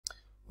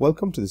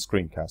Welcome to the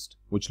Screencast,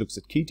 which looks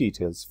at key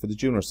details for the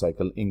Junior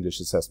Cycle English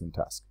Assessment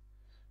Task.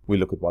 We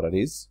look at what it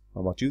is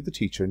and what you, the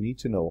teacher, need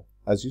to know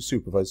as you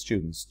supervise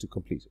students to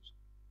complete it.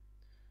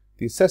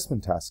 The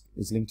assessment task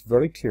is linked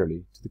very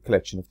clearly to the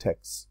collection of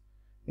texts.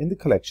 In the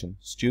collection,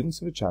 students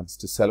have a chance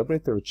to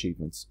celebrate their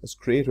achievements as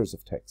creators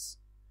of texts.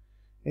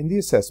 In the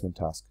assessment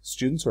task,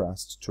 students are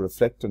asked to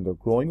reflect on their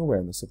growing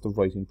awareness of the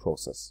writing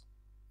process.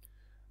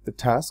 The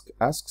task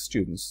asks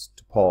students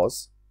to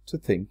pause, to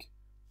think,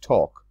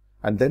 talk,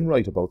 and then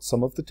write about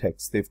some of the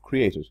texts they've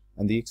created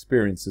and the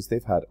experiences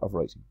they've had of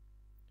writing.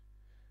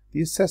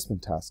 The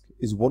assessment task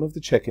is one of the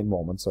check-in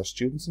moments our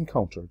students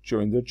encounter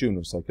during their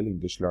Junior Cycle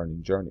English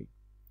learning journey.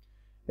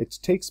 It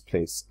takes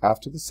place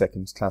after the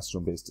second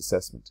classroom-based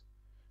assessment.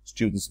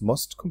 Students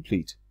must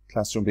complete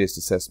classroom-based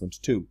assessment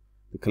 2,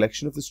 the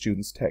collection of the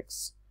students'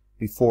 texts,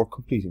 before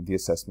completing the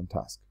assessment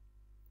task.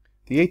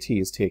 The AT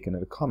is taken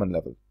at a common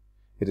level.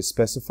 It is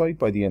specified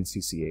by the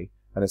NCCA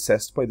and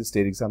assessed by the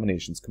State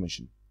Examinations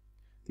Commission.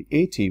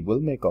 The AT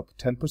will make up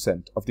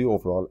 10% of the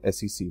overall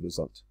SEC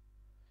result.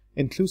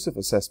 Inclusive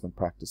assessment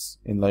practice,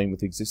 in line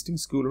with existing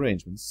school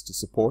arrangements to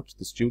support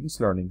the students'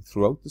 learning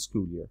throughout the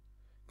school year,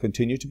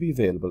 continue to be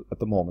available at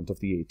the moment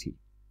of the AT.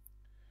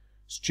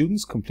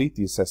 Students complete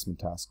the assessment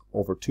task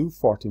over two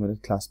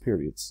 40-minute class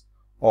periods,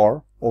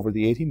 or over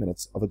the 80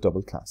 minutes of a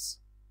double class.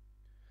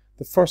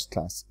 The first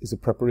class is a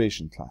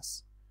preparation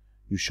class.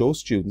 You show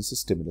students a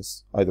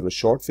stimulus, either a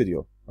short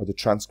video or the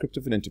transcript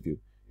of an interview,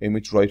 in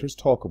which writers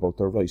talk about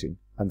their writing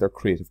and their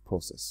creative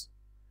process.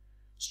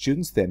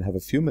 Students then have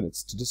a few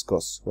minutes to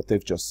discuss what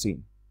they've just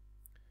seen.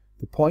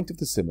 The point of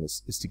the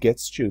stimulus is to get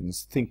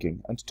students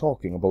thinking and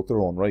talking about their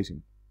own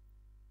writing.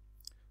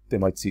 They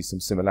might see some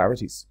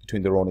similarities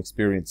between their own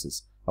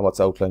experiences and what's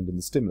outlined in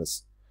the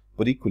stimulus,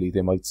 but equally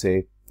they might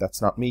say,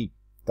 "That's not me.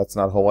 That's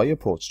not how I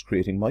approached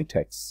creating my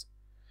texts."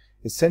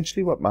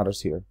 Essentially what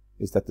matters here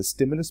is that the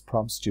stimulus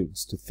prompts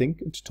students to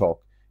think and to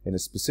talk in a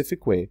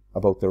specific way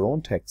about their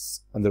own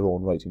texts and their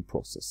own writing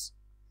process.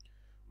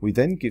 We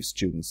then give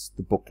students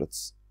the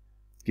booklets.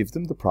 Give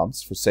them the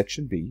prompts for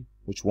Section B,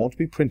 which won't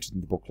be printed in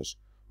the booklet.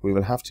 We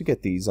will have to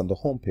get these on the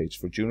homepage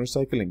for Junior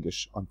Cycle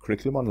English on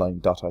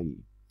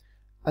curriculumonline.ie,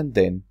 and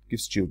then give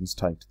students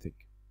time to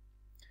think.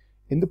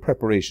 In the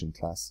preparation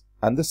class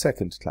and the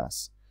second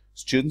class,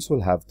 students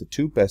will have the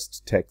two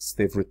best texts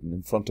they've written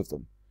in front of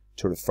them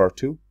to refer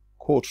to,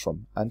 quote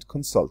from, and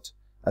consult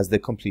as they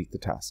complete the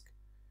task.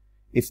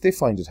 If they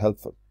find it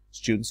helpful,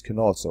 students can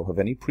also have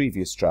any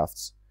previous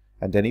drafts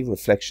and any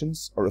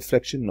reflections or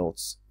reflection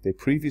notes they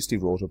previously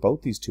wrote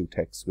about these two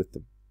texts with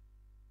them.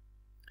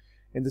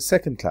 In the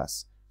second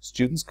class,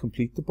 students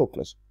complete the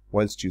booklet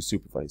whilst you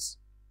supervise.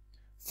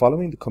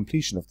 Following the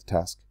completion of the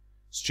task,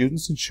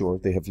 students ensure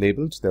they have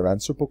labelled their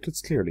answer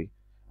booklets clearly,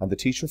 and the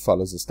teacher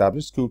follows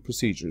established school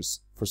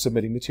procedures for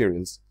submitting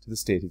materials to the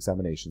State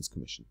Examinations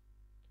Commission.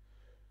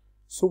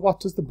 So what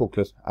does the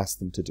booklet ask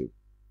them to do?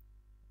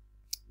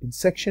 In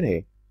Section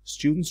A,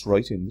 students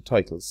write in the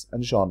titles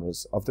and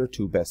genres of their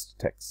two best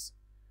texts.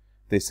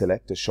 They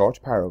select a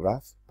short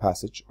paragraph,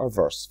 passage or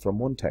verse from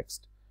one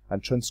text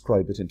and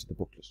transcribe it into the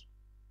booklet.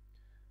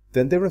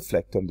 Then they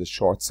reflect on the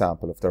short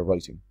sample of their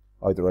writing,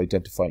 either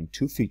identifying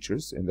two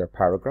features in their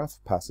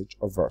paragraph, passage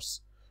or verse,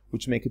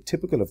 which make it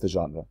typical of the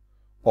genre,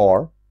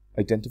 or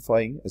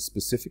identifying a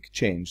specific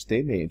change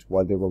they made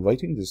while they were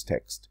writing this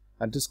text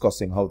and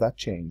discussing how that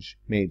change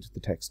made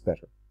the text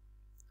better.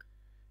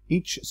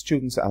 Each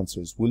student's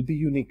answers will be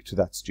unique to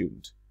that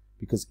student,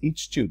 because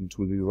each student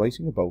will be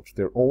writing about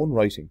their own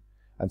writing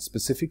and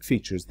specific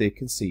features they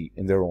can see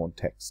in their own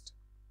text.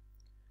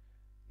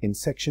 In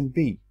Section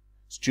B,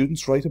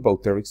 students write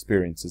about their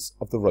experiences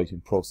of the writing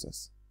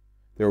process.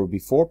 There will be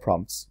 4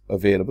 prompts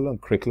available on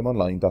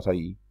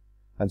curriculumonline.ie,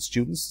 and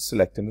students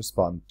select and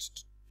respond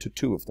to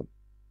 2 of them.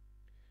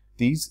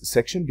 These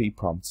Section B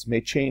prompts may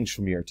change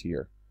from year to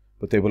year,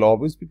 but they will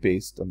always be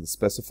based on the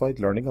specified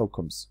learning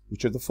outcomes,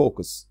 which are the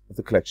focus of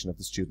the collection of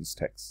the students'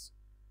 texts.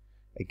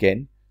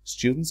 Again,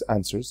 students'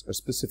 answers are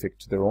specific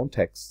to their own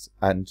texts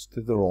and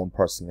to their own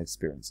personal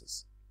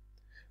experiences.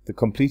 The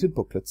completed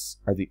booklets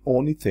are the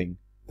only thing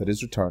that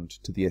is returned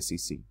to the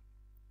SEC.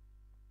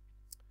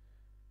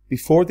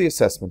 Before the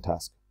assessment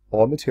task,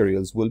 all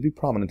materials will be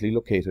prominently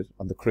located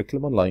on the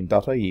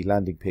curriculumonline.ie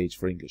landing page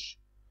for English.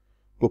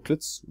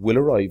 Booklets will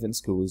arrive in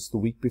schools the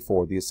week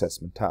before the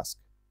assessment task.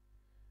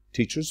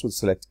 Teachers will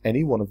select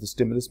any one of the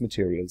stimulus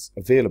materials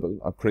available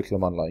on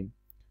Curriculum Online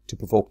to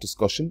provoke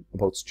discussion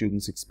about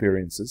students'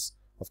 experiences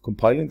of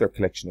compiling their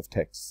collection of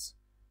texts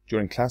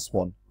during Class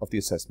 1 of the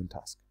assessment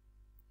task.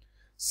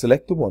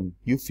 Select the one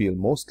you feel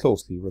most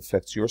closely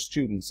reflects your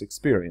students'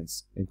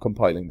 experience in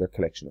compiling their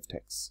collection of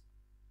texts.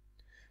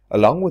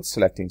 Along with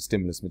selecting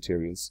stimulus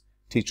materials,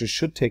 teachers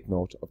should take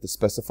note of the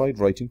specified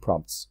writing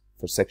prompts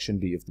for Section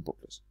B of the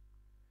booklet.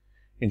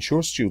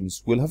 Ensure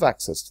students will have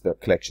access to their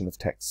collection of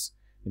texts,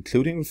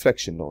 including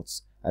reflection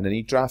notes and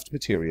any draft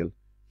material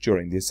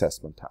during the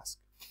assessment task.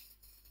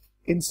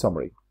 In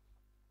summary,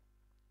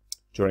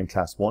 during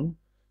Class 1,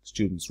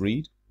 students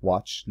read,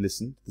 watch,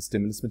 listen to the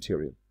stimulus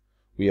material.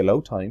 We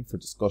allow time for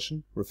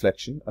discussion,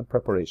 reflection and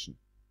preparation.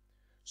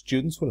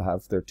 Students will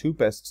have their 2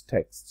 best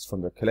texts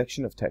from their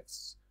collection of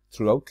texts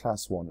throughout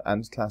Class 1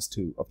 and Class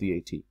 2 of the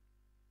AT.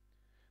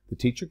 The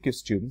teacher gives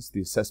students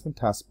the assessment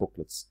task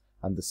booklets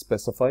and the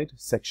specified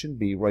Section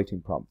B writing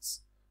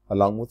prompts,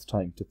 along with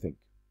time to think.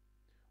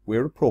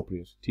 Where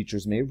appropriate,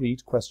 teachers may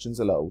read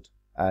questions aloud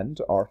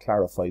and/or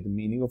clarify the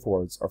meaning of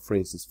words or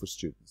phrases for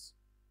students.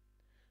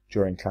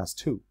 During Class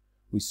 2,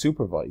 we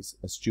supervise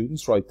as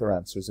students write their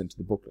answers into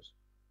the booklet.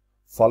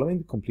 Following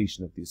the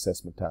completion of the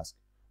assessment task,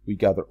 we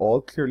gather all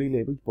clearly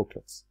labelled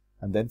booklets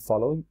and then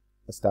following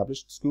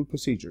established school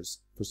procedures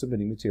for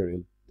submitting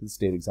material to the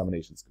State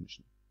Examinations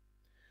Commission.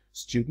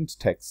 Student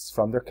texts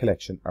from their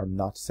collection are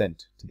not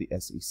sent to the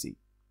SEC.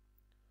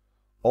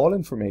 All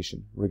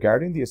information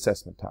regarding the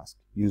assessment task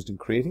used in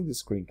creating the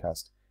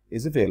screencast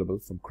is available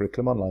from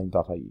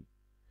curriculumonline.ie.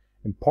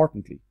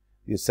 Importantly,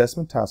 the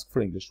assessment task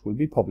for English will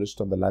be published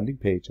on the landing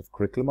page of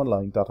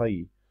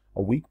curriculumonline.ie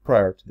a week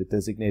prior to the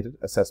designated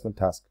assessment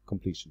task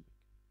completion week.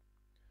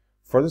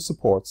 Further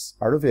supports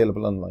are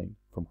available online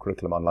from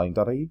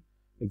curriculumonline.ie,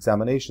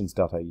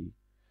 examinations.ie,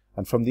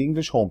 and from the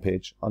English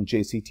homepage on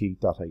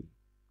jct.ie.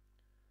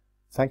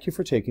 Thank you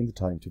for taking the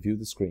time to view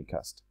the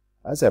screencast.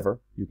 As ever,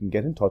 you can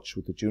get in touch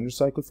with the Junior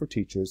Cycle for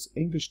Teachers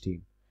English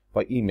team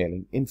by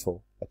emailing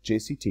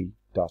info@jct.ie.